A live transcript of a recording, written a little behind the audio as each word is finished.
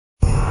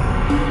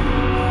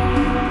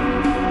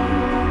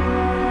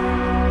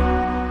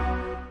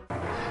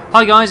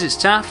Hi guys, it's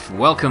Taff.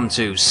 Welcome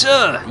to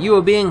Sir, You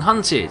Are Being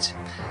Hunted.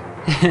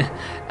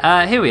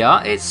 Here we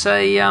are. It's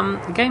a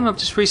game I've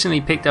just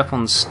recently picked up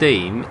on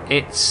Steam.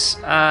 It's,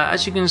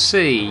 as you can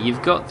see,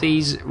 you've got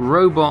these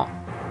robot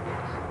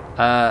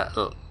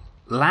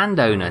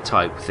landowner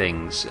type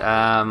things.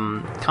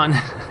 Kind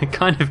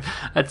of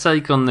a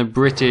take on the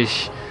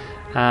British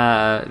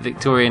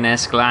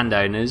Victorian-esque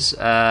landowners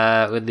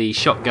with the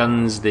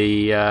shotguns,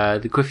 the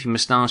quiffy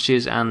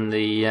moustaches, and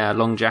the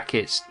long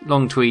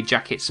tweed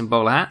jackets and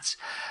bowler hats.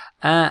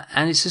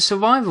 And it's a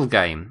survival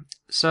game.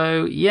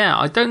 So yeah,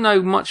 I don't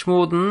know much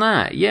more than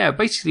that. Yeah,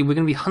 basically we're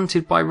going to be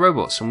hunted by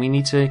robots, and we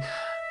need to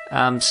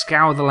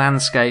scour the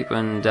landscape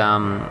and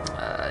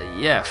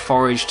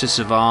forage to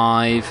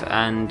survive.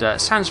 And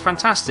sounds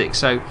fantastic.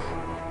 So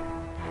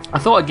I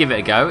thought I'd give it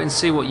a go and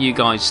see what you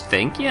guys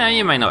think. Yeah,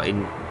 you may not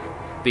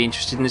be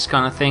interested in this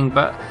kind of thing,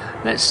 but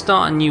let's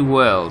start a new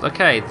world.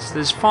 Okay,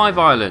 there's 5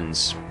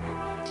 islands.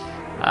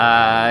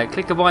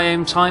 Click a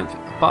biome type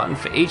button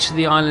for each of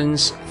the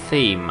islands'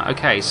 theme.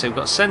 Okay, so we've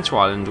got Centre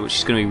Island, which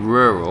is going to be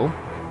rural.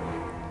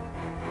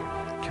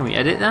 Can we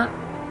edit that?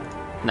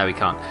 No, we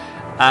can't.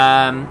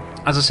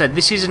 As I said,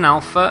 this is an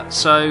alpha,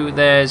 so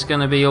there's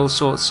going to be all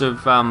sorts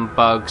of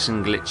bugs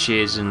and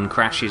glitches and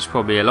crashes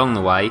probably along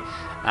the way,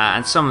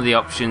 and some of the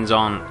options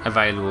aren't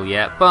available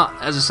yet. But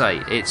as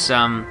I say,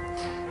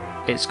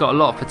 it's got a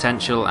lot of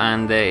potential,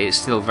 and it's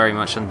still very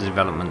much under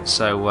development.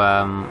 So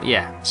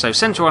yeah, so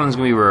Central Island's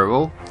going to be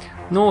rural.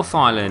 North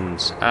Island,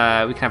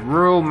 we can have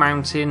rural,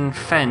 mountain,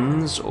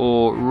 fens,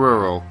 or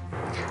rural.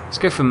 Let's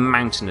go for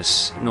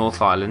mountainous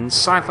North Island.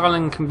 South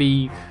Island can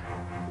be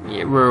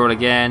rural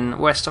again.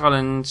 West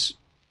Island,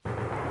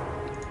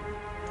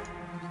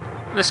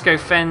 let's go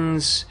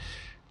fens.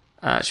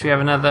 Should we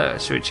have another?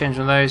 Should we change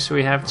one of those? So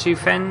we have 2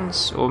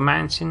 fens or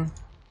mountain?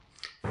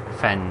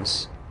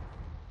 Fens.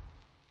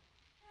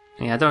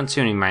 Yeah, I don't want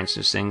too many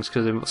mountainous things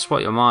because they'll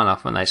spot your mile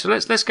off, won't they? So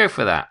let's go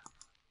for that.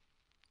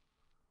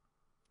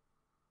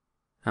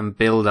 And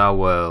build our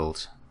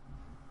world.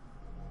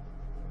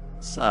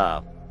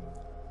 Sir,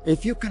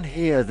 if you can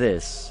hear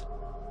this,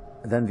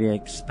 then the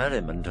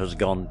experiment has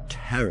gone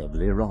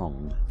terribly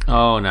wrong.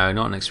 Oh no,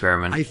 not an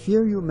experiment. I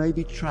fear you may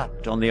be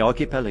trapped on the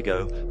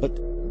archipelago, but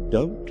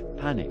don't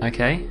panic.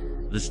 Okay.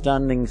 The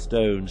standing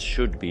stones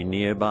should be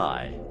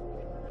nearby.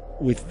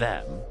 With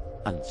them,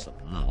 and some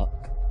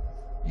luck,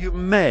 you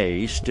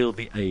may still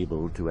be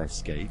able to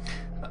escape.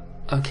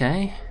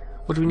 Okay.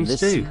 What do we need to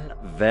do? Listen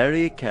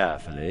very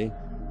carefully,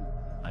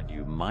 and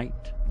you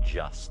might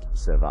just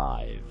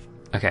survive.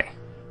 Okay.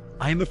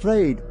 I'm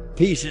afraid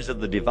pieces of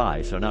the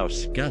device are now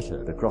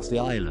scattered across the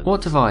island.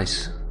 What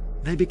device?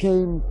 They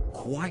became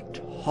quite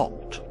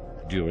hot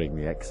during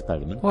the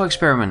experiment. What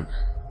experiment?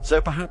 So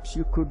perhaps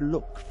you could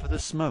look for the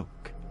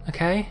smoke.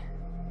 Okay.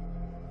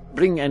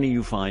 Bring any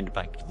you find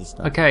back to the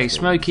standing Okay, stones.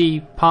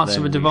 smoky parts Then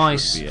of a we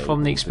device should be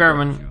from the able to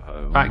experiment get you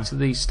home. back to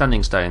the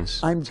standing stones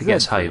I'm to get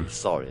us dreadfully home.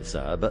 sorry,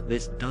 sir, but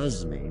this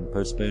does mean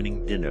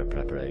postponing dinner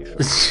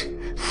preparations.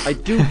 I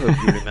do hope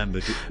you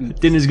remember to eat.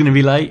 Dinner's going to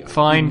be late.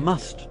 Fine. You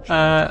must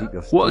try to keep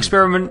your What stomach.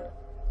 experiment?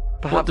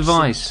 Perhaps What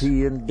device? some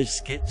tea and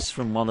biscuits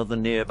from one of the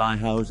nearby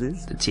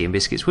houses. The tea and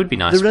biscuits would be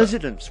nice. The but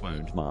residents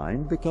won't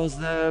mind because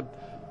they're,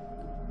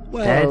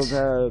 well, Dead?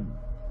 they're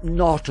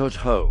not at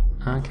home.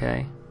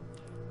 Okay.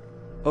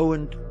 Oh,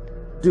 and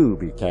do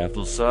be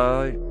careful,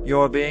 sir.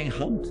 You're being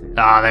hunted.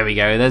 Ah, there we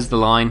go. There's the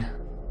line.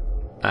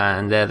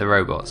 And they're the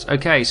robots.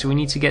 Okay, so we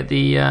need to get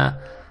the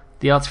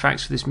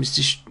artifacts for this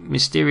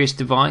mysterious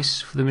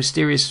device, for the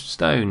mysterious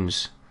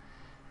stones.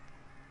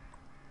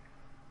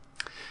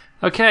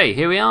 Okay,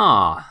 here we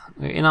are.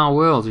 We're in our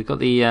world. We've got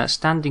the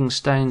standing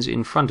stones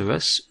in front of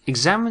us.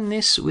 Examine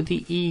this with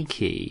the E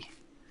key.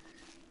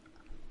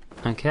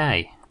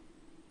 Okay.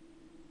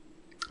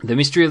 The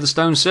mystery of the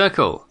stone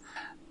circle.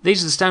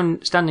 These are the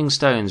standing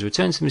stones.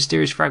 Return to the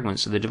mysterious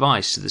fragments of the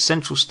device to the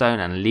central stone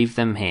and leave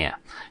them here.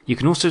 You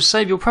can also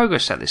save your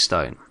progress at this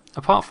stone.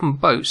 Apart from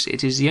boats,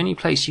 it is the only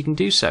place you can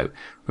do so.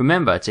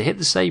 Remember to hit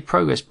the save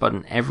progress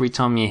button every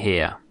time you're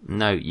here.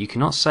 No, you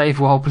cannot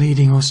save while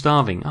bleeding or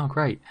starving. Oh,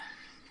 great.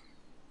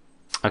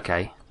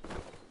 Okay.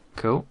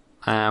 Cool.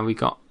 We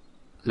got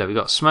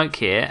smoke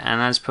here,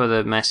 and as per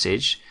the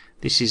message,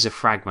 this is a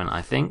fragment,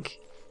 I think.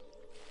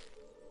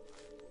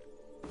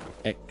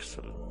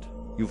 Excellent.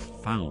 You've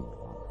found one.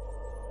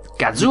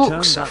 Gadzooks, Return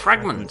a that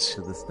fragment.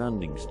 to the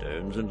standing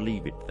stones and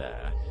leave it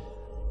there.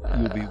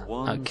 You'll be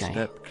one okay.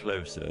 step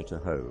closer to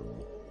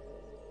home.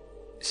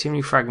 See how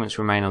many fragments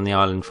remain on the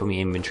island from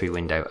the inventory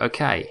window.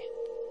 Okay.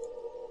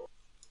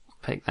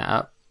 Pick that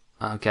up.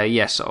 Okay,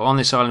 yes, so on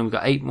this island we've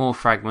got 8 more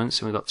fragments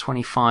and we've got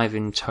 25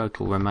 in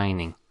total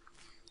remaining.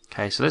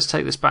 Okay, so let's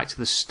take this back to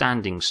the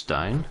standing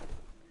stone.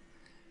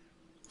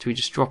 Do we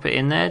just drop it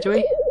in there, do we?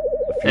 A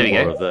There few we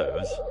more go. of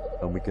those,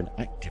 and we can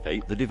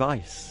activate the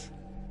device.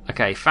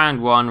 Okay,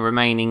 found 1,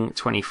 remaining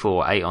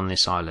 24, 8 on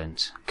this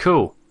island.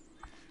 Cool.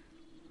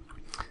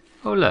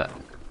 Oh, look.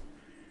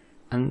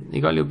 And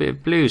you got a little bit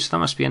of blue, so that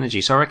must be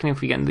energy. So I reckon if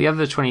we get the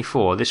other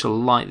 24, this will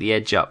light the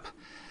edge up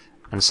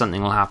and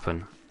something will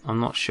happen. I'm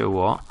not sure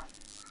what.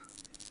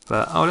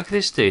 But oh, look at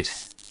this dude.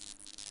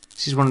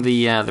 This is one of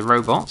the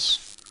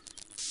robots.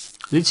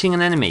 Looting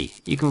an enemy.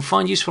 You can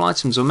find useful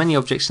items or many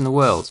objects in the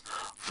world.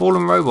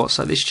 Fallen robots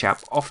like this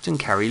chap often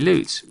carry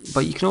loot,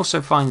 but you can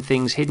also find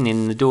things hidden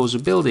in the doors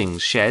of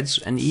buildings, sheds,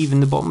 and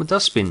even the bottom of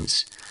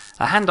dustbins.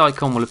 A hand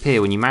icon will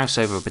appear when you mouse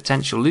over a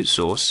potential loot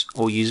source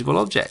or usable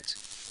object.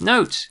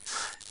 Note: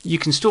 you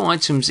can store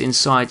items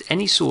inside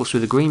any source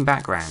with a green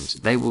background.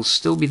 They will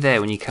still be there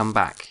when you come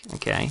back.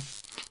 Okay.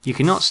 You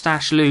cannot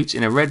stash loot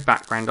in a red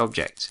background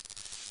object,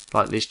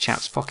 like this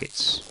chap's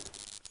pockets.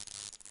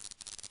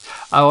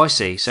 Oh, I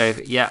see. So,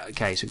 yeah,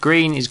 okay. So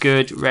green is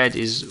good, red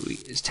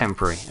is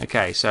temporary.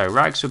 Okay, so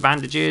rags for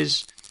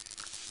bandages,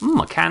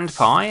 a canned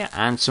pie,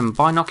 and some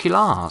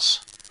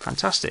binoculars.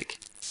 Fantastic.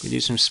 We do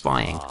some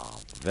spying. Ah,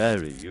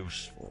 very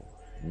useful.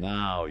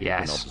 Now you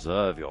can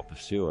observe your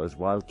pursuers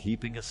while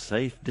keeping a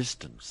safe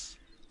distance.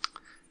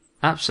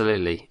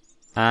 Absolutely.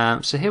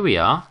 So here we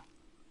are.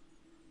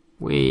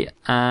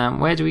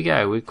 Where do we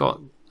go? We've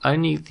got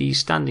only the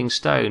standing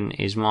stone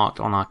is marked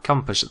on our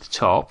compass at the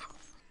top.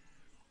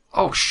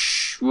 Oh,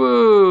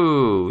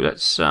 whoa!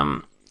 Let's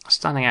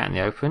standing out in the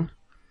open.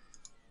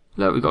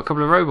 Look, we've got a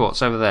couple of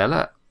robots over there.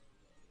 Look,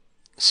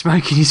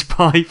 smoking his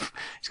pipe.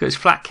 He's got his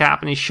flat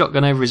cap and his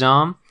shotgun over his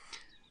arm.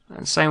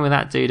 And same with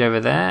that dude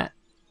over there.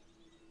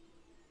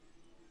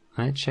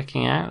 They're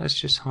checking out. Let's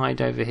just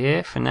hide over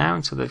here for now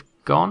until they've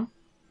gone.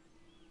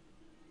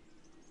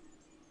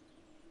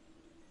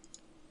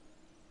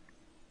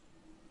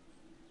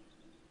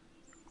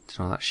 Don't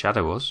know what that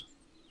shadow was.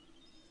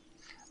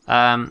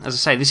 As I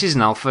say, this is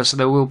an alpha, so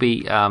there will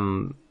be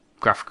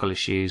graphical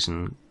issues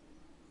and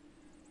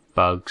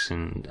bugs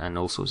and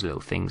all sorts of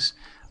little things.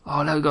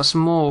 Oh no, we've got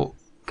some more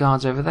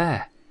guards over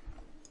there.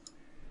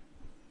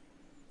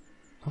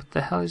 What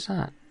the hell is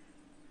that?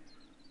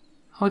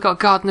 Oh, we got a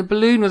guard in a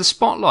balloon with a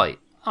spotlight.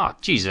 Oh,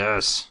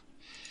 Jesus.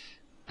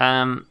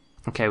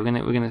 Okay, we're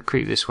gonna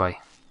creep this way.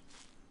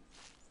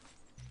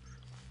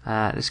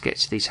 Let's get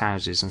to these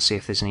houses and see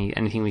if there's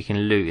anything we can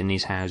loot in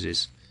these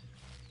houses.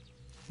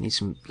 Need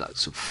some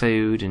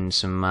food and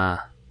some. I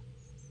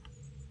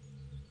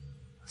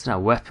don't know, a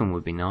weapon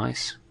would be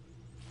nice.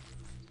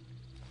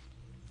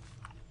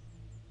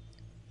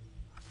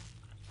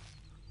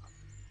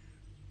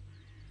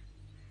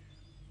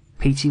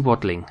 PT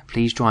waddling.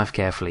 Please drive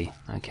carefully.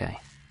 Okay.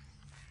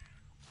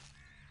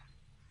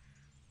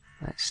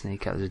 Let's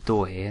sneak out the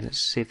door here.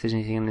 Let's see if there's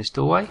anything in this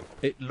doorway.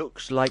 It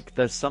looks like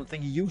there's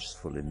something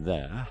useful in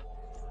there.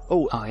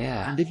 Oh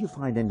yeah. And if you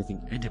find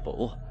anything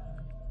edible,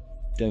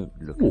 don't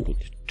look at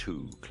it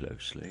too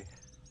closely.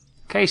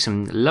 Okay,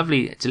 some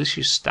lovely,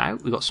 delicious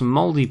stout. We've got some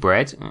mouldy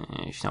bread.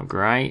 It's not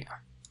great.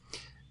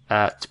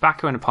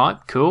 Tobacco in a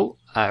pipe. Cool.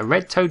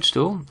 Red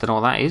toadstool. Don't know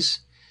what that is.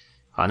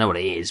 I know what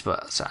it is,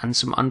 and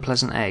some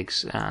unpleasant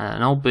eggs.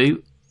 An old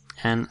boot.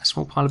 And a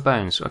small pile of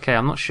bones. Okay,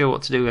 I'm not sure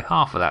what to do with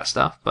half of that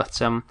stuff,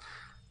 but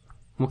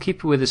we'll keep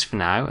it with us for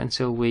now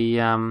until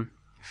we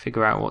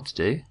figure out what to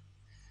do.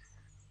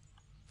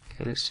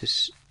 Okay, let's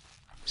just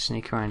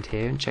sneak around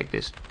here and check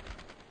this.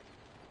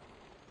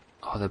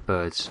 Oh, they're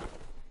birds.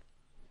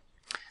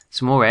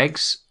 Some more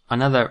eggs.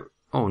 Another,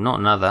 oh, not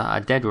another,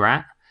 a dead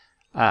rat.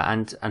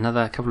 And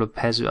another couple of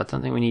pairs of, I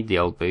don't think we need the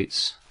old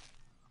boots.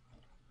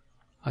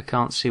 I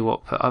can't see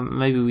what,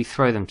 maybe we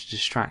throw them to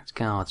distract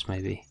guards,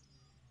 maybe.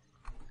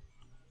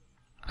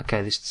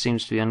 Okay, this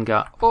seems to be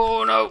unguarded.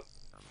 Oh no!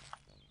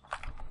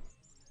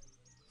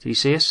 Did he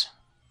see us?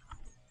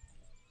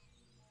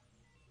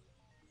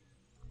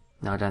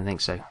 No, I don't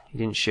think so. He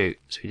didn't shoot,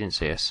 so he didn't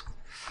see us.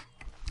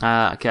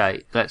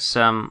 Okay, let's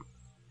we've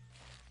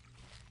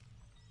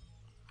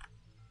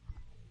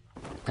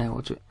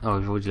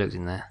already looked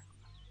in there.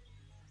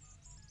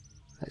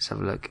 Let's have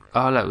a look.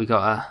 Oh look, we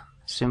got a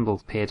symbol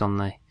appeared on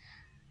the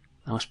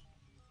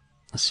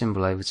a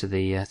symbol over to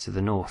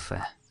the north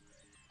there.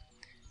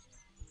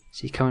 Is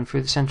he coming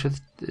through the centre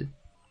of the...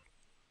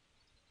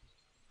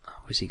 Oh,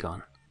 where's he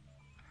gone?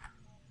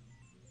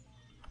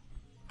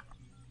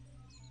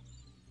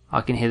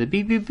 I can hear the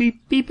beep beep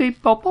beep beep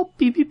beep pop pop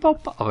beep beep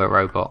pop pop of a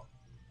robot.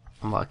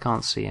 But I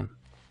can't see him.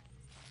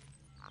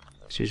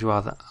 Which is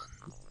rather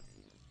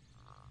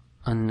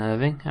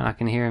unnerving. And I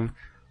can hear him.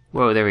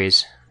 Whoa, there he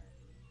is.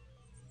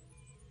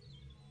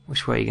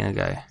 Which way are you going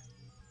to go?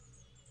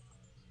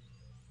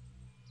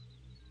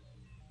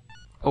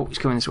 Oh, he's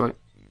coming this way.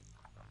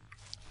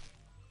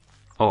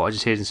 Oh, I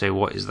just heard him say,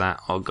 what is that?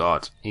 Oh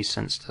god, he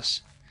sensed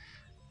us.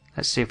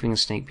 Let's see if we can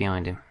sneak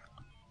behind him.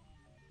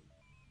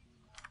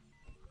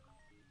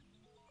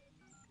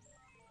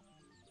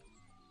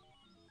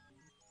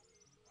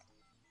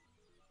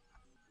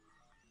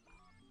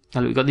 Oh,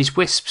 look, we've got these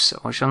wisps,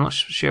 which I'm not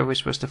sure if we're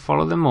supposed to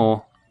follow them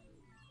or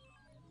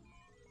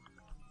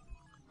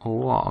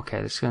what.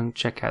 Okay, let's go and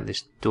check out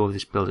this door of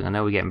this building. I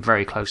know we're getting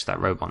very close to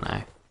that robot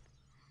now.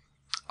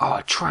 Oh,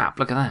 a trap,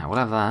 look at that, we'll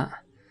have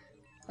that.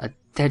 A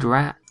dead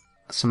rat.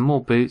 Some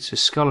more boots, a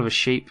skull of a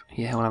sheep.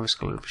 Yeah, we'll have a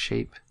skull of a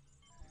sheep.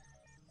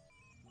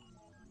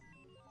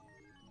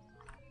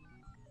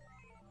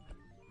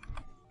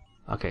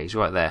 Okay, he's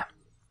right there.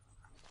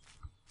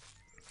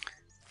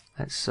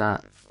 Let's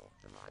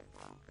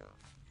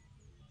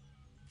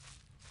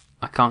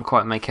I can't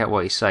quite make out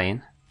what he's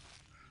saying.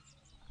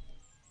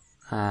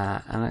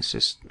 And let's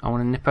just... I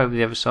want to nip over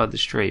the other side of the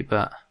street,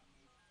 but...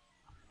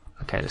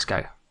 Okay, let's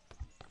go.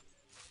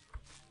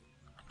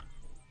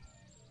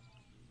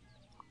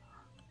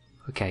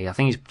 Okay, I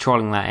think he's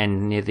patrolling that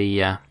end near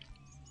the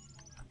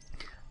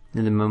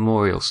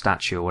memorial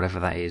statue or whatever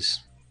that is.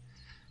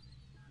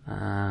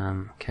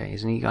 Okay,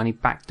 hasn't he got any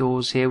back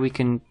doors here we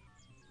can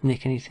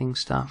nick anything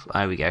stuff?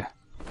 There we go.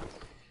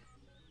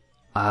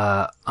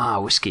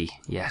 Whiskey.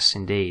 Yes,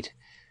 indeed.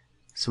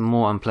 Some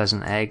more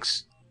unpleasant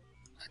eggs.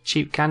 A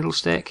cheap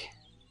candlestick.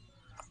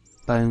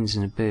 Bones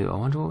in a boot. I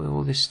wonder what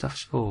all this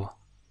stuff's for.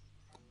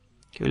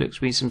 Okay, it looks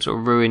to be some sort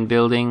of ruined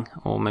building,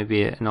 or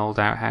maybe an old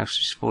outhouse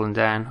just fallen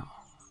down.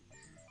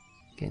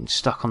 Getting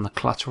stuck on the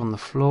clutter on the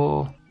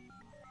floor.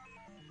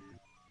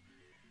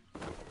 I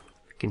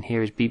can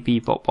hear his beep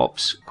beep bop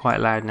bops quite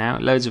loud now.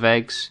 Loads of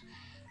eggs.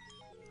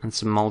 And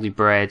some mouldy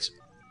bread.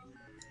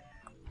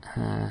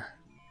 Okay,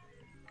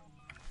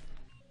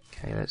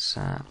 let's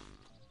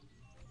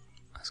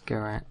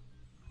go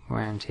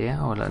around here.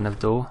 Oh, another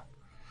door.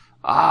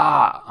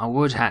 A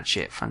wood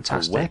hatchet.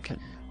 Fantastic. A weapon.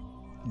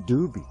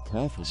 Do be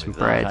careful some with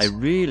bread. that. I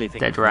really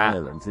think dead rat.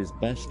 violence is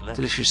best left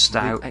Delicious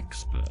stout. with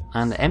experts.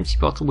 And an empty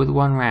bottle with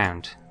 1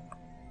 round.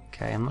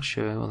 Okay, I'm not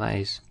sure what that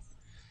is.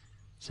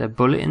 Is there a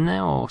bullet in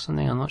there or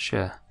something? I'm not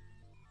sure.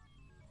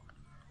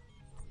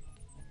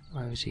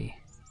 Where is he?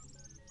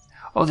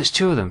 Oh, there's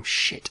 2 of them.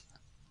 Shit.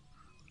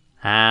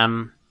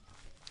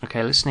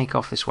 Okay, let's sneak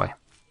off this way.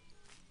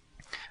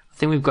 I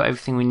think we've got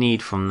everything we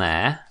need from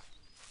there.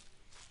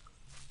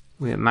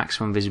 We're at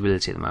maximum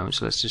visibility at the moment,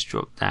 so let's just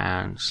drop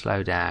down,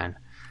 slow down,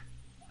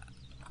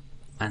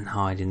 and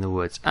hide in the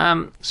woods.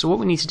 So what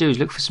we need to do is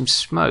look for some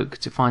smoke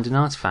to find an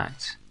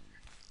artifact.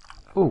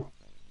 Oh.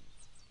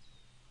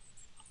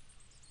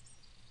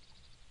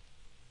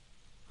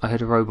 I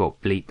heard a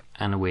robot bleep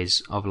and a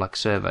whiz of like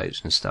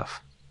servos and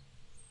stuff.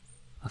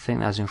 I think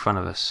that was in front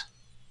of us.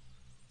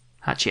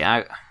 Hatch it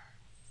out.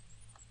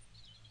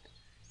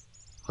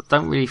 I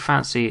don't really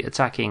fancy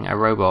attacking a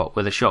robot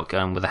with a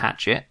shotgun with a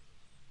hatchet,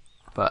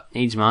 but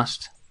needs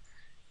must.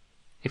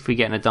 If we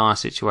get in a dire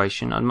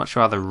situation, I'd much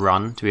rather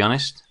run, to be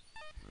honest.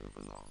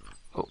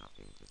 Oh.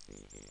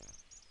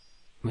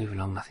 Move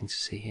along, nothing to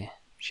see here.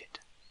 Shit.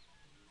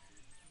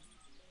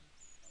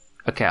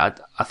 Okay,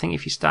 I think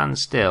if you stand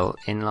still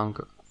in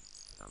longer...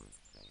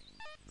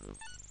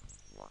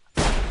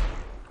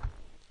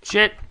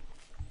 Shit!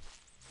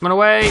 Run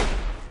away!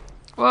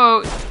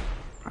 Whoa!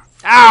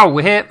 Ow!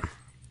 We're hit!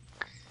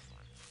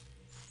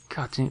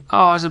 God damn.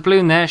 Oh, there's a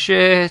balloon there.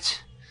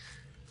 Shit!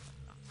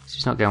 This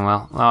is not going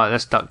well. Alright,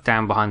 let's duck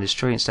down behind this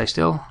tree and stay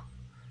still.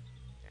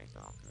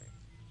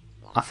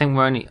 I think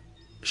we're only...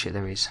 Shit,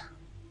 there is.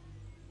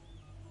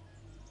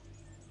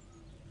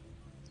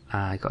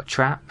 I got a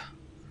trap.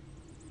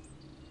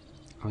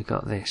 We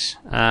got this.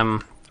 Yeah,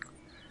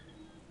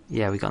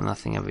 we got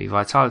nothing of it.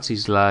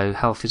 Vitality's low.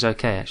 Health is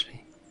okay, actually.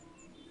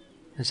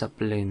 There's that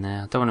balloon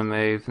there. I don't want to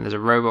move. And there's a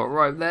robot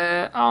right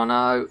there. Oh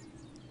no!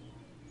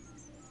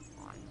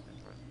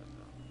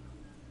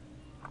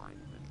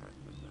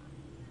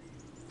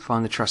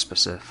 Find the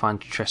trespasser. Find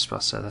the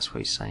trespasser. That's what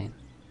he's saying.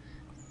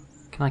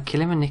 Can I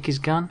kill him and nick his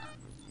gun?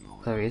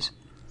 Oh, there he is.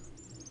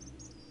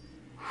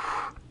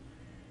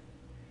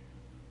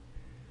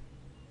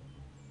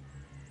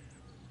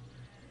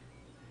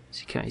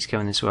 He's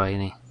coming this way,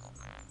 isn't he?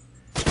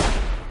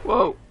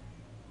 Whoa!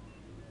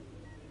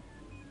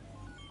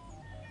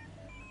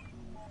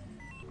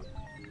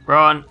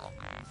 Run!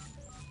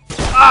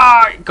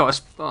 Ah! He got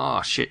us.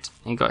 Oh shit!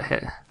 He got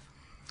hit.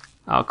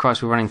 Oh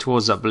Christ! We're running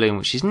towards that balloon,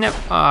 which is never.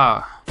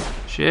 Ah!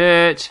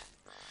 Shit!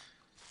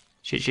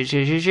 Shit! Shit!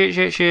 Shit! Shit! Shit!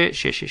 Shit! Shit!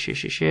 Shit! Shit! Shit!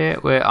 Shit! Shit!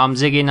 I'm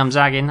zigging. I'm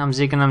zagging. I'm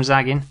zigging. I'm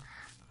zagging.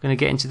 I'm gonna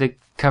get into the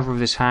cover of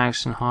this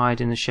house and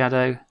hide in the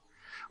shadow.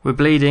 We're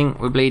bleeding.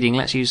 We're bleeding.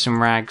 Let's use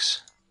some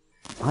rags.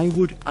 I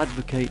would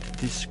advocate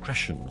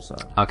discretion, sir.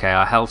 Okay,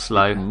 our health's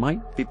low. It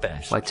might be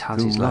best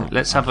Vitality's to low. run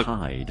Let's have a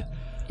hide.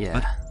 Yeah.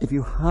 But if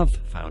you have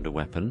found a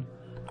weapon,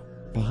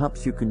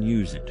 perhaps you can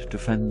use it to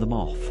fend them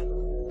off.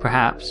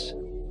 Perhaps.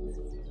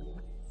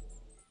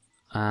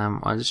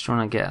 I just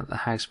want to get the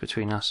house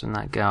between us and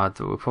that guard,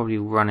 but we'll probably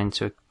run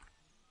into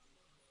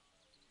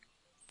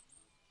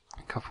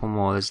a couple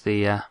more. There's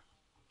the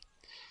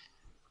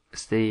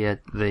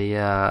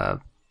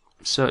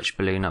search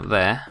balloon up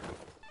there.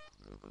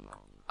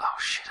 Oh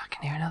shit! I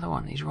can hear another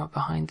one. He's right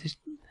behind this.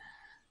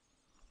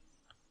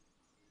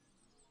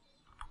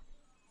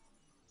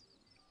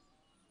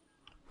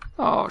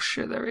 Oh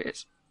shit! There he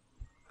is.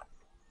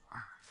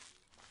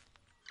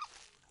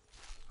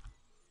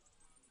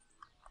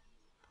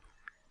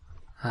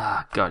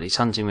 Ah, God, he's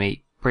hunting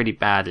me pretty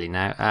badly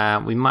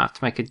now. We might have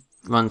to make a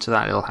run to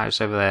that little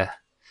house over there.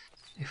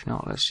 If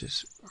not, let's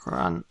just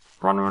run.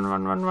 Run, run,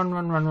 run, run, run,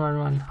 run, run, run,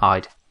 run.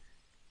 Hide.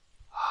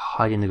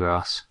 Hide in the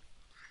grass.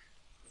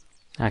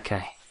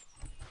 Okay.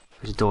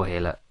 There's a door here,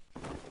 look.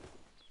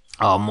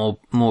 Oh,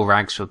 more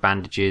rags for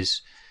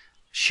bandages.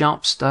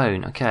 Sharp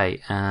stone,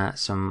 okay.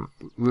 Some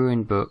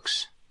ruined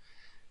books.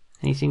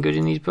 Anything good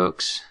in these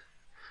books?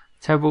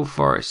 Terrible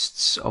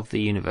forests of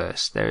the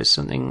universe. There is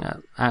something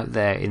out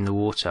there in the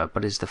water,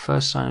 but it's the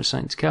first sign of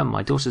something to come.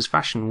 My daughter's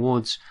fashion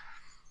wards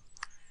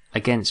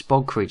against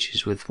bog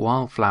creatures with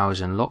wildflowers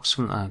and locks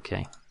from...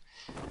 Okay.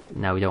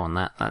 No, we don't want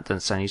that. That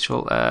doesn't sound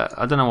useful.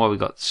 I don't know why we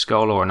got the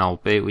skull or an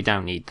old boot. We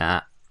don't need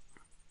that.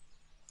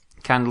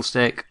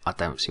 Candlestick. I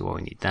don't see why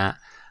we need that.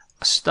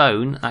 A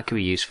stone. That could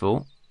be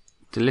useful.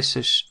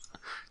 Delicious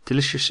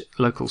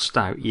local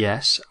stout.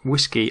 Yes.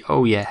 Whiskey.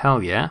 Oh yeah,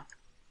 hell yeah.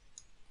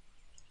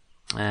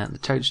 The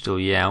toadstool.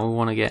 Yeah, we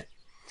want to get...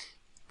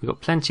 We've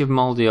got plenty of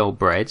mouldy old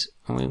bread.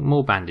 And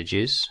more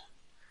bandages.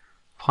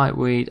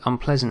 Pipeweed.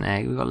 Unpleasant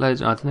egg. We've got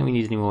loads... I don't think we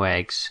need any more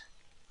eggs.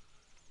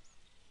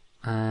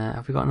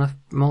 Have we got enough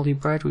mouldy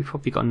bread? We've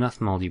probably got enough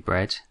mouldy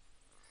bread,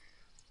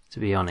 to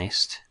be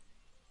honest.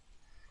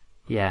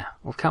 Yeah,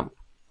 we'll come.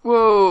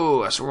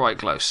 Whoa, that's right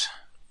close.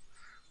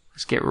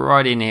 Let's get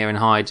right in here and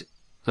hide.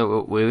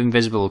 So we're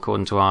invisible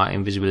according to our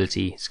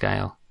invisibility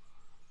scale.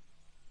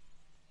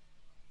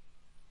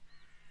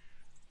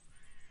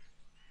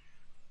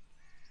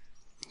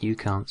 You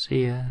can't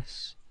see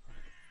us.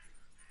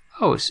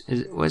 Oh,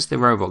 where's the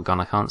robot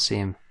gone? I can't see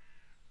him.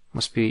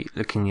 Must be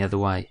looking the other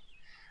way.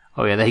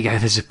 Oh yeah, there you go.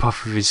 There's a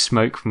puff of his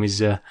smoke from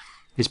his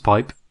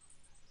pipe.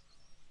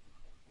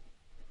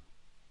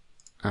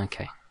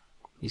 Okay,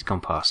 he's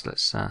gone past.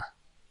 Let's. Oh,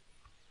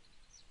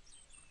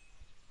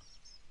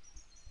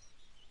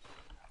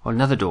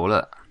 another door.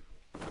 Look.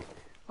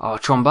 Oh,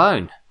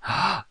 trombone.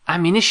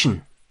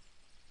 Ammunition.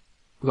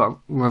 We've got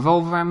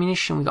revolver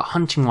ammunition. We've got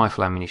hunting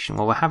rifle ammunition.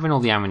 Well, we're having all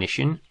the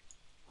ammunition.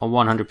 Or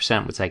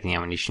 100% we're taking the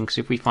ammunition, because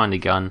if we find a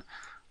gun,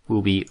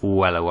 we'll be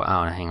well away.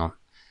 Oh, hang on.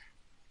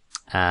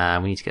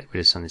 We need to get rid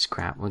of some of this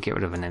crap. We'll get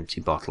rid of an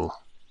empty bottle.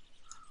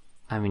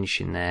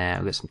 Ammunition there.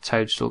 We've got some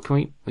toadstool.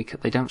 Can we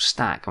they don't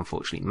stack,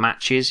 unfortunately.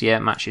 Matches. Yeah,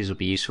 matches will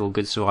be useful.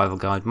 Good survival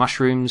guide.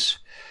 Mushrooms.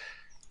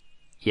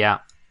 Yeah.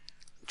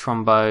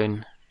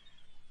 Trombone.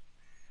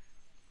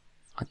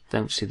 I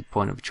don't see the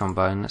point of a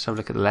trombone. Let's have a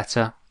look at the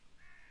letter.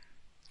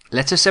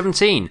 Letter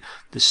 17.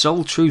 The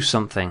soul true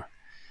something.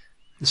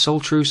 The soul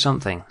true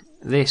something.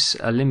 This,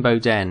 a limbo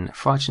den,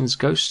 frightens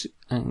ghosts,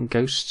 and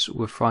ghosts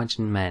were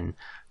frightened men.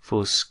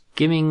 For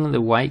skimming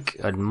the wake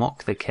and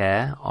mock the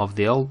care of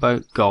the old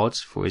boat god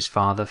for his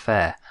father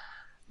fair.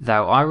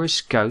 Thou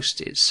iris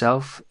ghost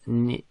itself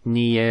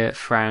near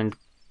frowned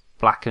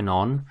blacken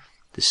on,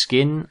 the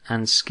skin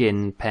and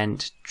skin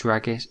pent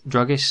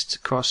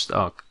druggist crossed...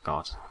 Oh,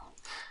 God.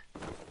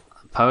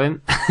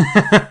 Poem.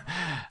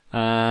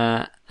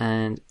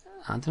 And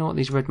I don't know what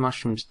these red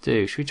mushrooms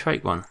do. Should we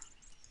take one?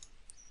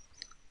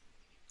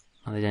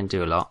 Oh, they don't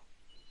do a lot.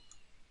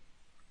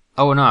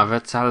 Oh no, our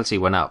vitality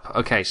went up.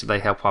 Okay, so they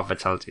help our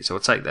vitality, so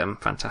we'll take them.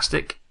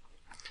 Fantastic.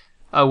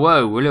 Oh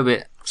whoa, we're a little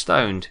bit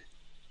stoned.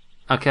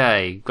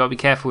 Okay, gotta be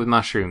careful with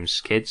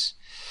mushrooms, kids.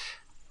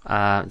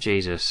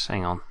 Jesus,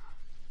 hang on.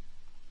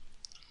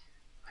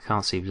 I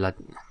can't see blood.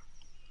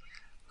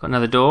 Got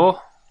another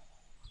door.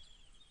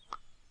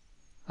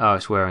 Oh,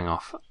 it's wearing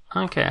off.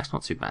 Okay, that's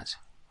not too bad.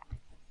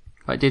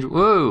 But it did.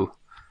 Whoa!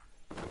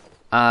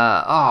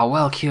 Oh,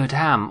 well cured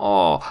ham.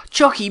 Oh,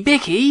 chocky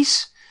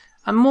bickies!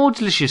 And more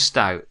delicious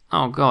stout.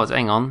 Oh god,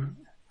 hang on.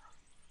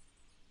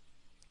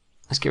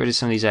 Let's get rid of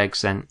some of these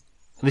eggs then.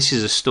 This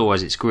is a store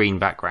as it's green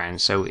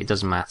background, so it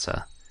doesn't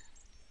matter.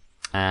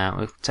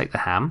 We'll take the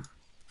ham.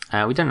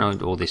 We don't know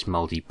all this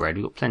mouldy bread.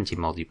 We've got plenty of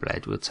mouldy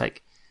bread. We'll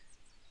take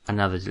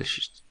another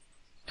delicious...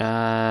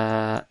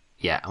 yeah,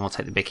 and we'll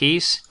take the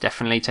bickies.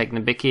 Definitely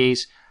taking the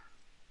bickies.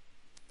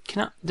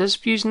 Does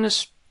using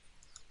this...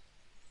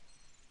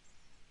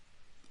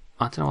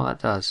 I don't know what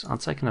that does. I'll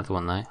take another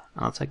one though. And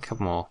I'll take a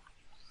couple more.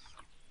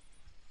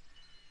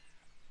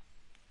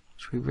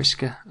 Should we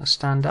risk a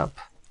stand up?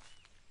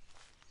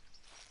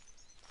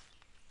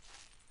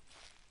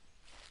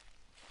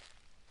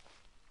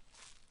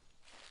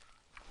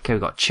 Okay,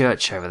 we've got a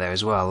church over there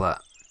as well. Look.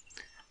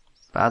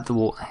 But add the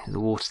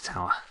water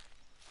tower.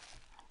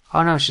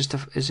 Oh no, it's just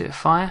a... Is it a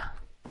fire?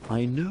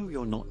 I know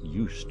you're not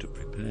used to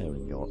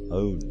preparing your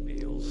own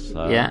meals,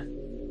 sir. Yeah.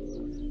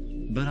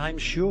 But I'm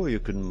sure you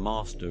can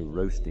master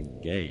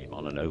roasting game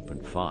on an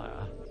open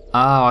fire.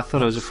 Oh, I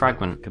thought it was a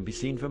fragment. Can be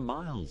seen for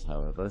miles,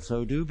 however,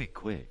 so do be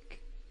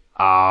quick.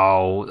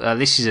 Oh,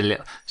 this is a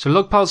little... So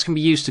log piles can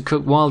be used to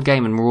cook wild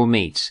game and raw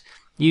meat.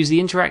 Use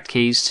the interact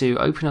keys to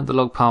open up the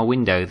log pile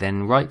window,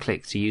 then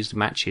right-click to use the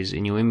matches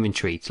in your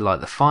inventory to light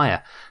the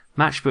fire.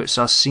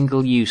 Matchbooks are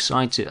single-use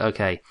items.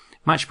 Okay,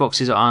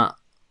 matchbooks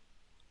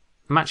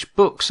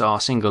are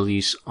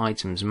single-use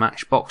items.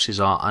 Matchboxes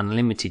are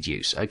unlimited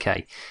use.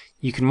 Okay,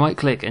 you can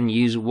right-click and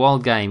use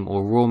wild game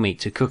or raw meat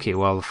to cook it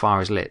while the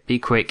fire is lit. Be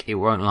quick, it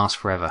won't last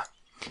forever.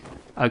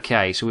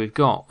 Okay, so we've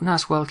got... No,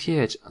 it's well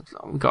cured.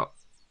 We've got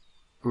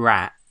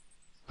rat,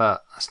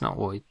 but that's not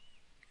what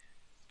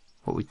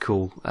we'd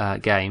call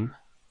game.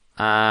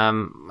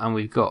 And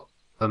we've got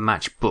a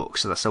matchbook,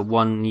 so that's a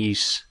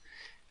one-use...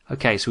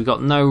 Okay, so we've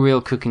got no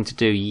real cooking to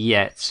do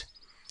yet.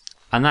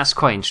 And that's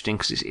quite interesting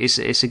because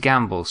it's a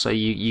gamble. So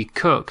you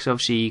cook, so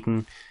obviously you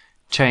can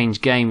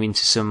change game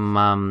into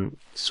some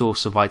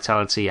source of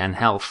vitality and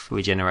health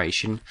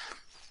regeneration.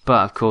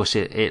 But of course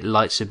it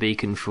lights a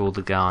beacon for all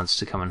the guards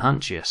to come and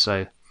hunt you.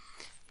 So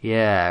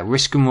yeah,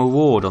 risk and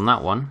reward on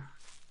that one.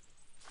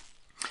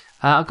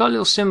 I've got a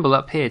little symbol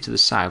up here to the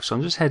south, so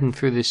I'm just heading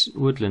through this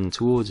woodland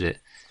towards it.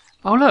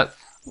 Oh look!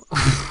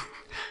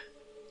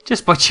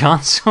 Just by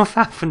chance I've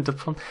happened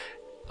upon...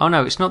 Oh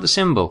no, it's not the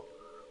symbol.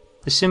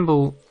 The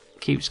symbol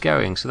keeps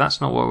going, so that's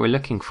not what we're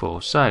looking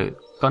for. So,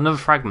 got another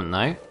fragment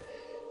though.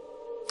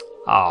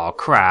 Oh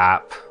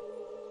crap.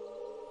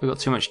 We've got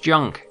too much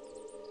junk.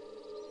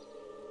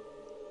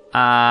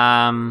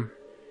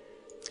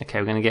 Okay,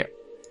 we're going to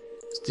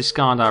let's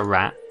discard our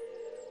rat.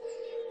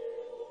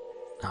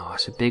 Oh,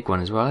 it's a big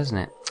one as well, isn't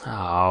it?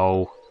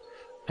 Oh.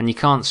 And you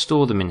can't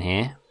store them in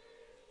here.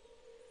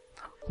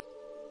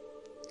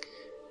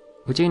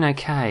 We're doing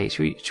okay.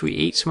 Should we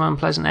eat some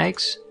unpleasant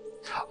eggs?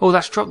 Oh,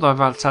 that's dropped our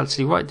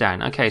vitality right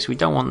down. Okay, so we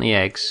don't want the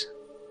eggs.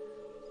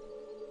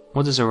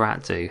 What does a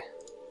rat do?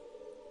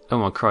 Oh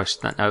my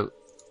Christ, no.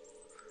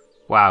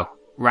 Wow,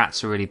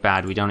 rats are really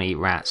bad. We don't eat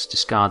rats.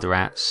 Discard the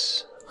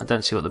rats. I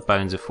don't see what the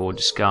bones are for.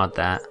 Discard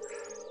that.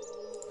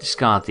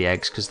 Discard the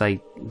eggs because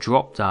they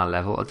dropped our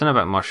level. I don't know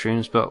about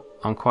mushrooms, but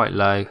I'm quite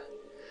low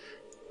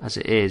as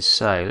it is.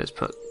 So let's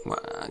put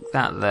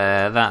that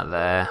there, that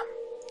there.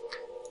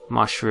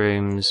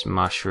 Mushrooms,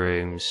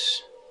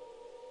 mushrooms.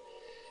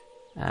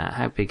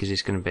 How big is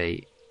this going to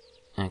be?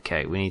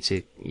 Okay, we need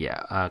to,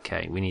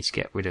 we need to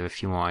get rid of a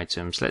few more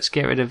items. Let's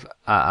get rid of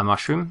a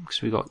mushroom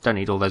because don't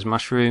need all those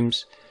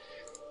mushrooms.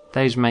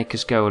 Those make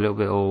us go a little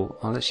bit all.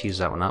 Oh, let's use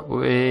that one up.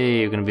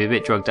 We're going to be a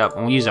bit drugged up,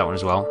 and we'll use that one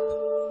as well.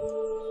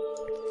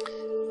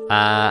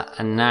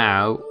 And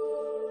now,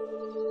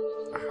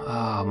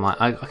 oh my,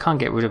 I can't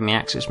get rid of my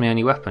axe. It's my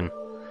only weapon.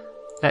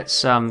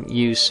 Let's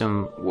use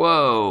some.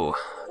 Whoa,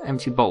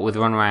 empty bottle with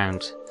run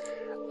around.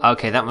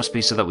 Okay, that must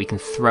be so that we can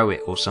throw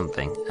it or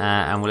something.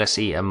 And let's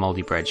eat a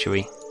mouldy bread, shall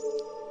we?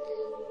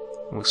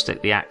 We'll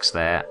stick the axe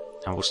there,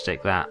 and we'll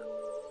stick that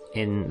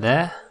in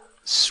there.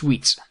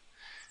 Sweet.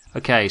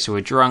 Okay, so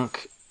we're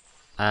drunk,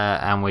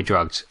 and we're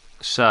drugged.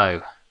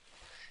 So,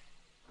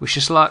 wish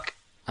us luck.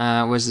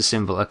 Where's the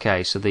symbol?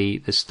 Okay, so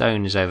the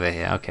stone is over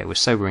here. Okay, we're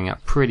sobering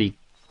up pretty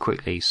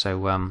quickly.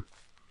 So,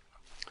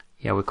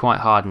 yeah, we're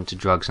quite hardened to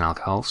drugs and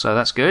alcohol, so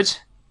that's good.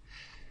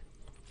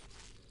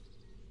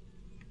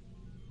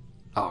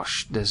 Oh,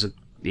 there's a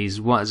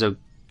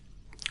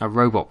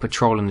robot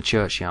patrolling the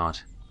churchyard.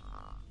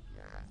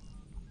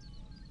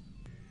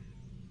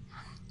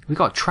 We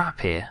got a trap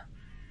here.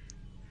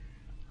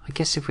 I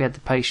guess if we had the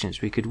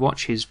patience, we could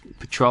watch his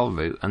patrol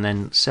route and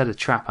then set a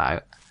trap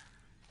out,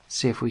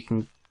 see if we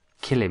can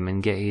kill him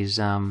and get his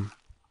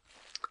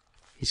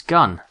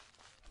gun.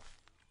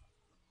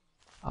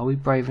 Are we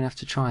brave enough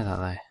to try that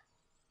though? I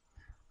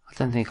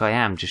don't think I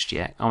am just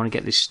yet. I want to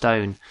get this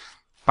stone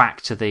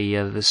back to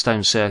the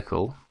stone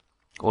circle.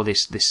 Or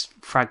this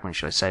fragment,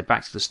 should I say,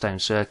 back to the stone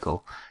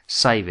circle,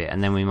 save it,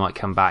 and then we might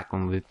come back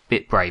when we're a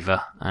bit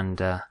braver, and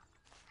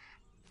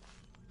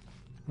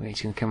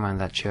he's going to come around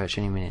that church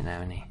any minute now,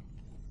 isn't he?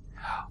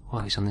 Oh,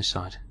 he's on this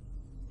side.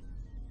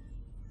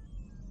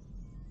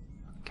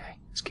 Okay,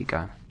 let's keep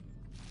going.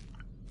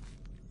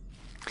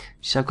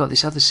 So I've got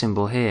this other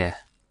symbol here.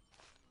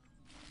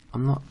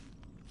 I'm not...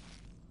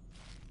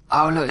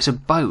 Oh, look, it's a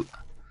boat.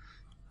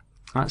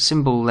 That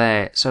symbol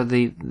there, so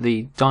the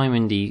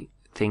diamondy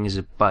thing is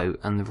a boat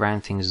and the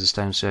round thing is the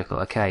stone circle.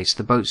 Okay, so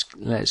the boats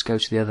let us go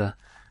to the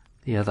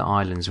other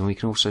islands, and we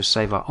can also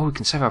save our we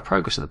can save our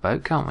progress at the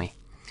boat, can't we?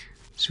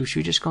 So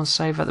should we just go and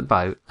save at the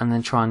boat and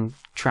then try and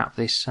trap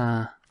this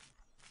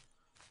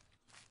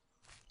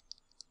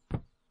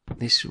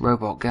this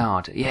robot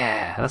guard?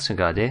 Yeah, that's a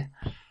good idea.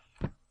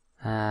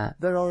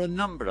 There are a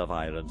number of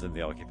islands in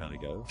the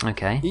archipelago.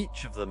 Okay.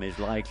 Each of them is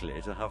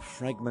likely to have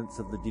fragments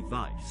of the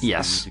device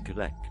yes. you need to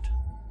collect.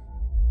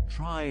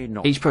 Try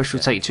not. Each approach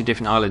will take you to a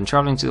different island.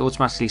 Travelling to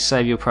automatically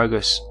save your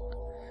progress,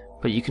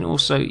 but you can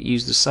also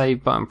use the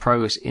save button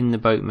progress in the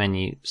boat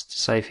menu to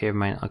save here.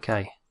 Main.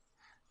 Okay,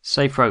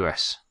 save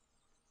progress.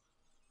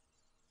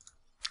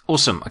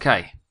 Awesome.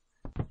 Okay,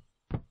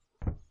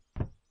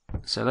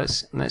 so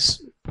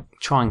let's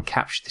try and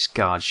capture this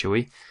guard, shall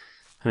we?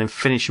 And then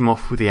finish him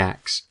off with the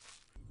axe.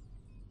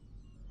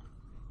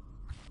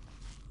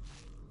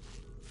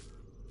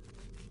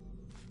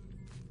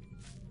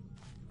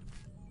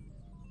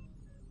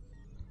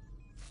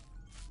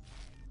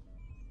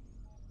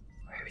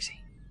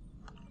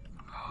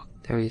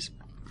 There he is.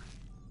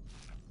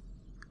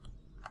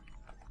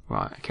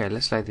 Right, okay,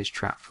 let's lay this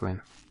trap for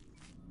him.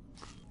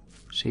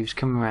 So he was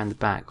coming around the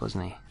back,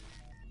 wasn't he?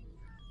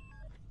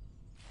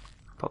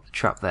 Pop the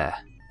trap there.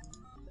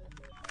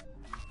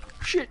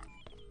 Shit!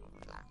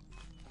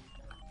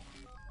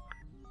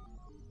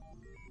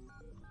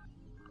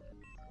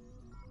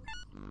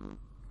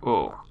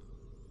 Oh.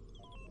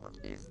 What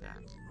is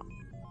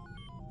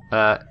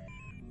that?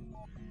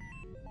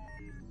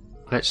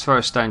 Let's throw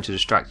a stone to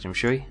distract him,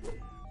 shall we?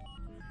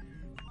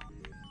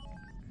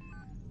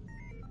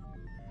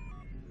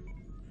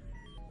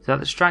 Does that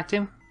distract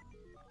him?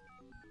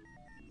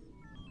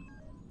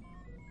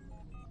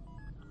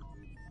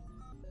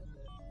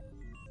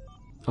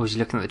 Oh, is he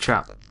looking at the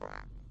trap?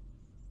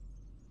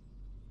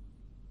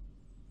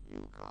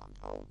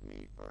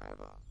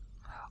 forever.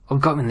 Oh,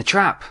 we got him in the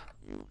trap.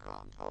 You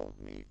can't hold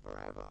me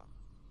forever.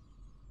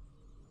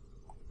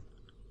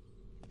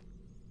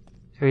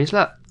 Here he is,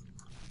 look.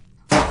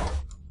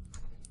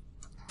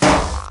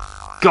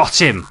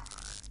 Got him!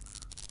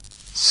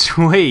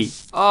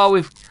 Sweet! Oh,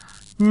 we've...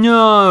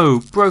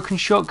 No! Broken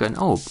shotgun.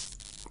 Oh,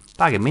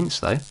 bag of mints,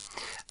 though.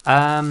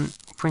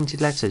 Printed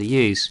letter to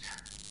use.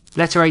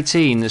 Letter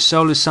 18. The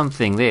soul is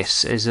something.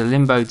 This is a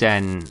limbo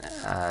den.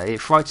 It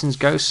frightens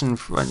ghosts and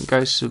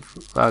ghosts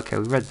of... Okay,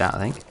 we read that, I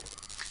think.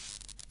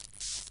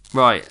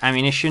 Right,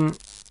 ammunition.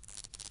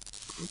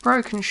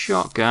 Broken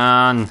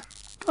shotgun.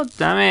 God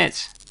damn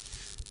it.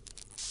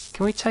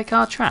 Can we take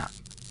our trap?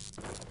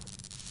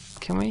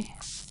 Can we?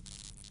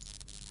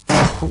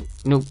 Oh,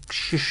 no.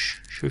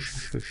 Shush.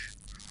 Shush, shush.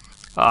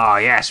 Ah,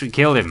 yes, we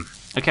killed him.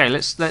 Okay,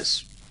 let's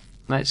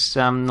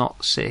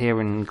not sit here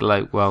and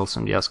gloat while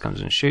somebody else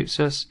comes and shoots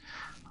us.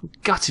 I'm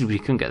gutted we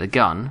couldn't get the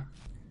gun.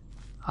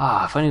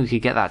 Ah, if only we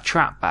could get that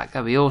trap back,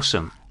 that'd be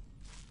awesome.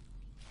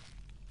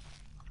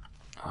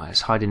 Alright,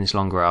 let's hide in this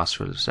long grass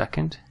for a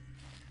second.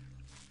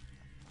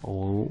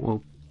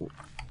 Oh,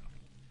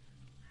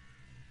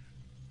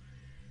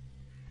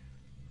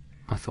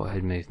 I thought I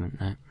heard movement,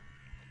 no.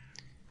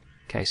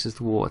 Okay, so there's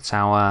the water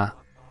tower.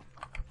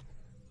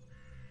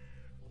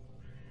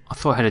 I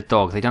thought I had a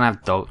dog. They don't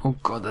have dogs. Oh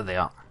god, there they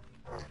are.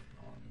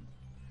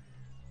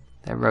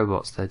 They're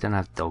robots. They don't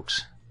have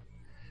dogs.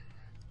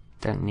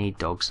 Don't need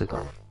dogs. They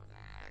got.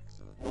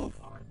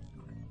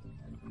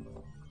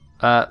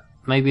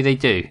 Maybe they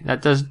do.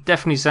 That does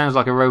definitely sounds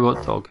like a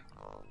robot dog.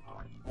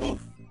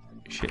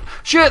 Shit!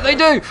 Shit! They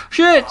do!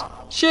 Shit!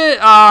 Shit!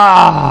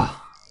 Ah!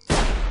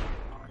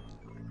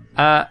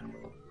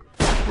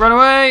 Run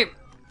away!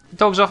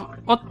 Dog's off.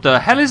 What the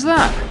hell is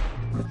that?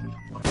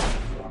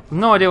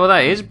 No idea what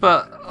that is,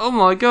 but oh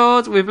my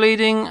god, we're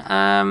bleeding.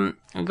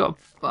 We've got.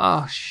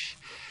 Oh,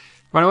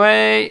 run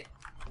away!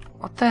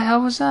 What the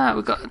hell was that?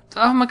 We got.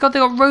 Oh my god, they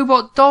got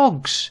robot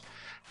dogs,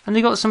 and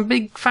they got some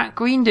big fat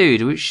green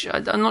dude, which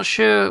I'm not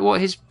sure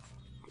what his.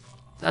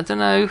 I don't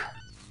know.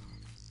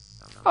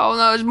 Oh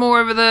no, there's more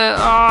over there.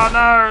 Oh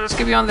no, let's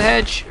get behind the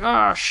hedge.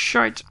 Oh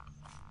shite.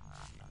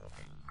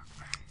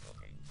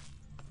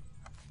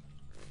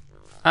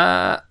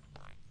 Yeah,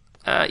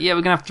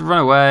 we're gonna have to run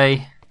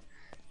away.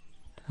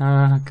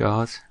 Oh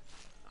god.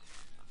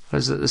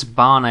 There's this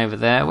barn over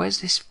there.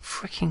 Where's this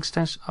freaking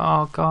stone?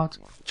 Oh god.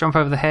 Jump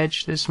over the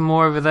hedge. There's some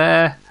more over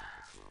there.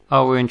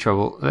 Oh, we're in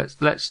trouble.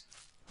 Let's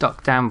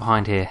duck down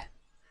behind here.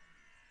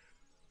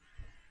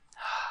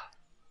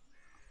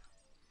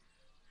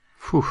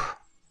 Whew.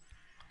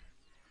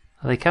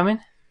 Are they coming?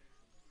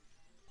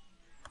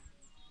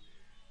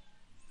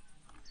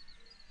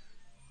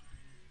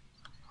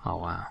 Oh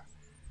wow.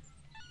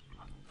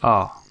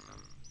 Oh.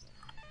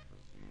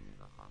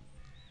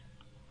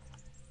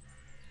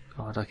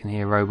 God, I can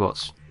hear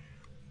robots.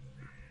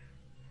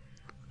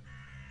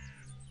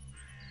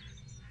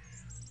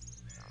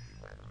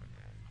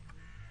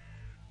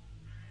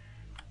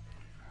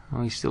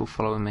 Oh, he's still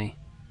following me.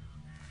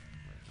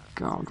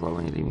 God, why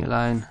won't you leave me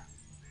alone?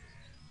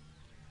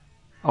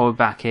 Oh, we're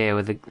back here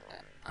with the...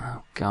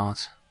 Oh, God.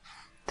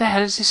 The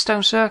hell is this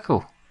stone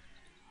circle?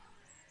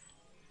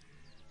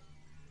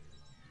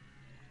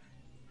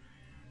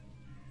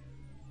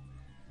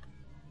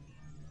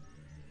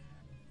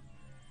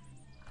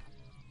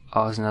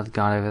 Oh, there's another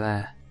guy over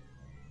there.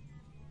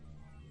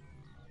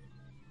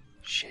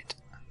 Shit.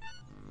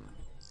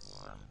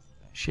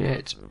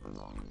 Shit.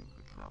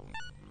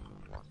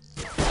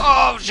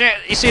 Oh shit,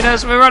 you seen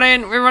us? We're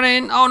running, we're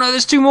running. Oh no,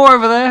 there's two more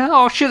over there.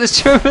 Oh shit, there's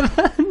two over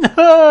there.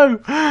 No!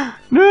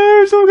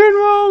 No, something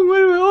wrong.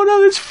 Wait a minute. Oh no,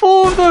 there's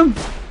four of them.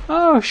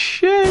 Oh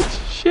shit,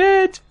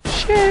 shit,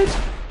 shit,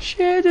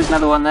 shit. There's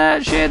another one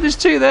there. Shit, there's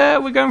two there.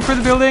 We're going through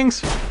the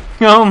buildings.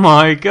 Oh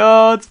my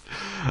god.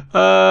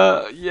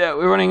 Yeah,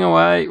 we're running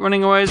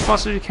away as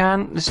fast as we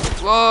can.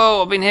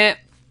 Whoa, I've been hit.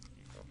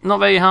 Not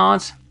very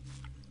hard.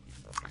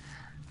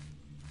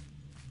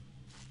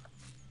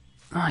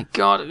 My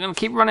god, I'm gonna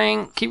keep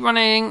running, keep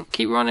running,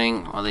 keep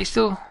running. Are they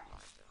still?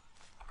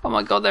 Oh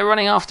my god, they're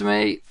running after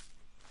me.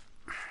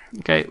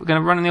 Okay, we're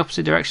gonna run in the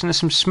opposite direction. There's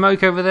some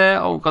smoke over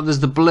there. Oh god, there's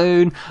the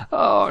balloon.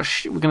 Oh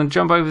shit, we're gonna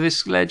jump over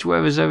this ledge,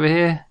 whoever's over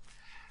here.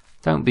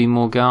 Don't be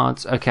more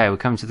guards. Okay, we're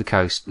coming to the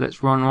coast.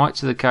 Let's run right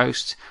to the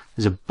coast.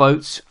 There's a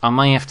boat. I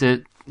may have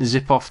to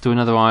zip off to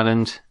another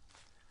island.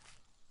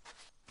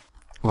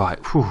 Right,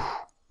 whew.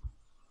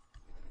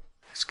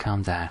 Let's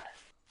calm down.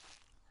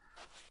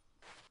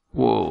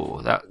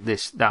 Whoa, that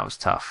was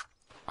tough.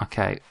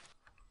 Okay.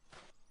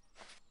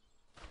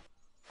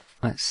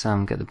 Let's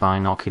get the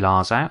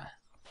binoculars out.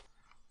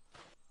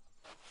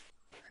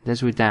 And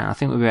as we're down, I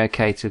think we'll be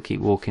okay to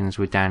keep walking as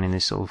we're down in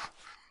this sort of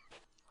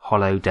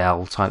hollow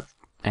dell type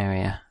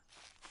area.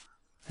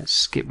 Let's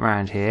skip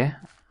round here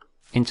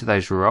into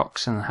those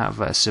rocks and have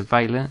a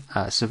survey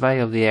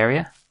of the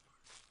area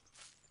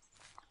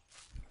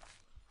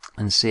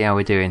and see how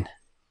we're doing.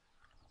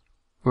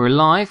 We're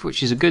alive,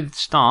 which is a good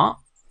start.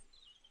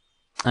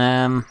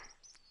 There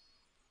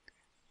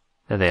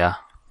they are.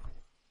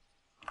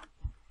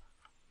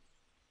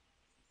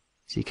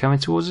 Is he coming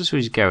towards us or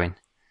is he going?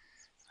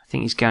 I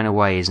think he's going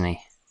away, isn't he?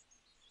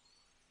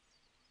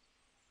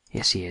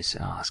 Yes, he is.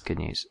 Oh, that's good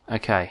news.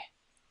 Okay.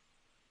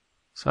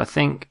 So I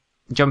think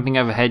jumping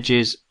over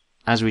hedges,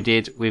 as we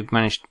did, we've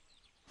managed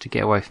to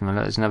get away from him.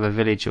 Look, there's another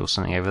village or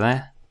something over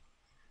there.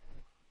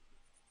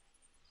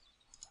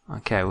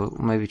 Okay, we'll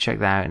maybe check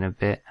that out in a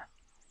bit.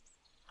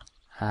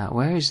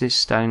 Where is this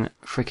stone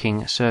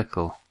freaking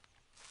circle?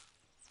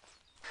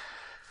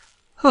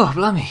 Oh,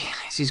 blimey.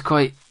 This is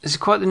quite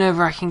the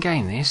nerve-wracking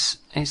game, this.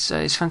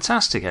 It's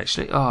fantastic,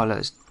 actually. Oh, look,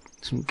 there's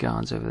some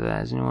guards over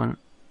there. Is anyone...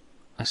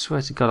 I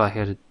swear to God I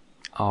heard a...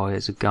 Oh,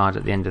 there's a guard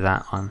at the end of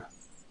that one.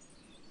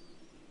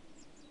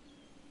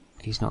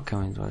 He's not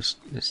coming to us.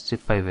 Let's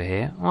dip over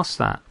here. What's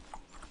that?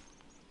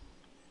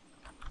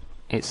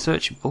 It's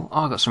searchable.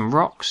 Oh, I got some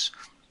rocks.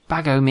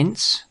 Bag o'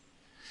 mints.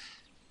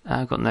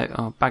 I've got no...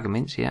 Oh, bag of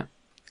mints, yeah.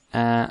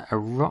 A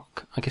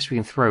rock. I guess we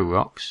can throw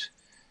rocks.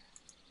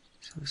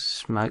 So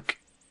smoke.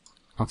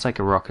 I'll take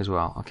a rock as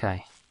well.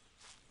 Okay.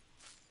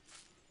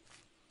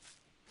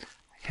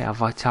 Okay, our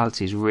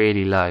vitality is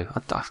really low.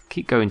 I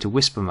keep going to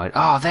whisper mode.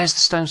 Oh, there's the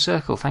stone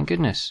circle. Thank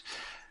goodness.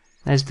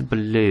 There's the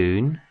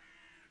balloon.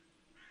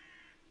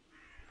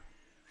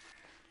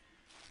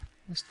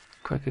 Let's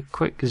a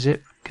quick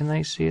zip. Can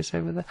they see us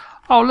over there?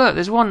 Oh, look,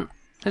 there's one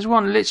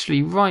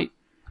literally right...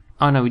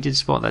 Oh, no, we did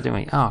spot that, didn't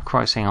we? Oh,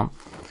 Christ, hang on.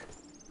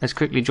 Let's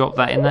quickly drop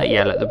that in there.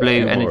 Yeah, look, the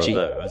blue energy.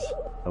 More of those,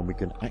 and we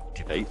can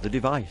activate the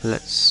device.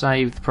 Let's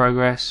save the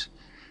progress.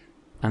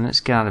 And let's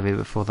get out of here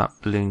before that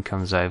balloon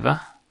comes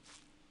over.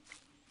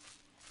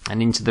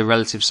 And into the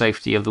relative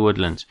safety of the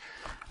woodland.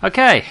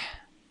 Okay.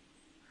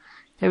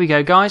 Here we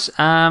go, guys.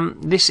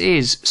 This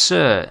is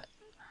Sir.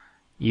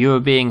 You're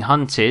being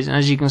hunted. And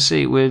as you can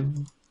see, we're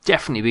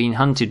definitely being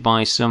hunted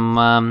by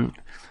some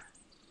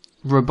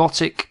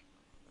robotic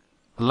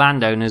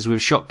landowners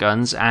with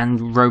shotguns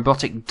and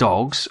robotic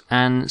dogs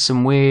and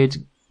some weird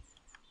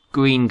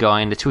green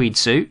guy in a tweed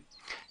suit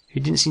who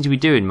didn't seem to be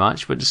doing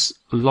much but just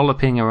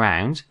lolloping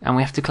around, and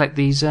we have to collect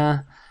these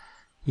oh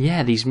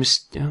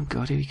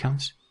god, here he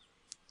comes,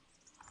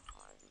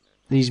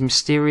 these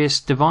mysterious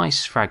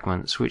device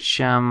fragments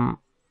which are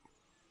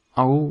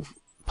all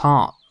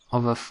part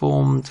of a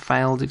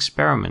failed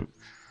experiment,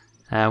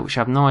 which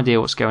I have no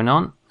idea what's going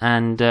on.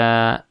 And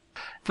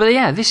but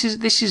yeah, this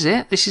is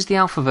it. This is the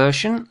alpha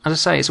version. As I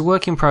say, it's a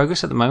work in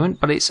progress at the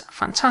moment, but it's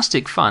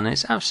fantastic fun.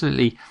 It's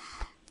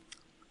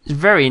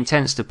very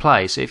intense to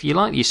play. So if you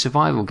like your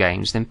survival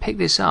games, then pick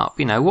this up.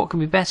 You know, what can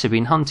be better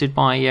being hunted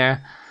by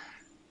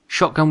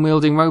shotgun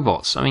wielding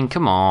robots? I mean,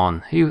 come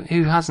on.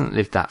 Who hasn't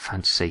lived that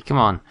fantasy? Come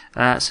on.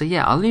 So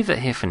yeah, I'll leave it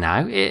here for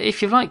now.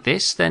 If you like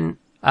this, then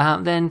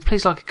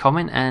please like a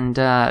comment and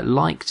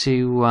like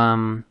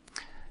to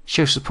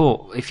show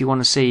support if you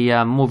want to see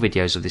more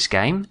videos of this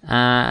game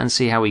and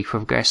see how we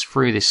progress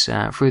through this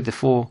through the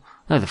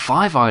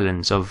 5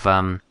 islands of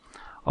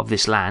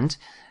this land.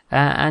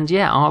 And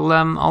yeah,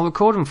 I'll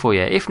record them for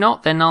you. If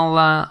not, then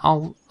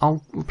I'll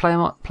play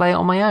it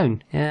on my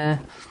own. Yeah,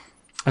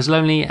 as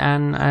lonely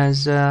and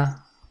as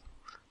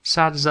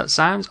sad as that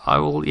sounds,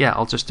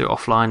 I'll just do it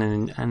offline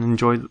and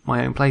enjoy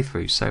my own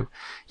playthrough. So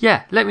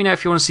yeah, let me know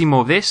if you want to see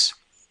more of this.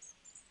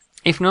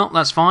 If not,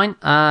 that's fine.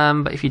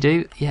 But if you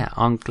do, yeah,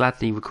 I'll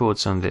gladly record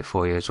some of it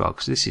for you as well,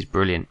 because this is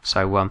brilliant.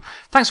 So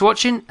thanks for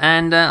watching,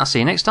 and I'll see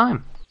you next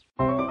time.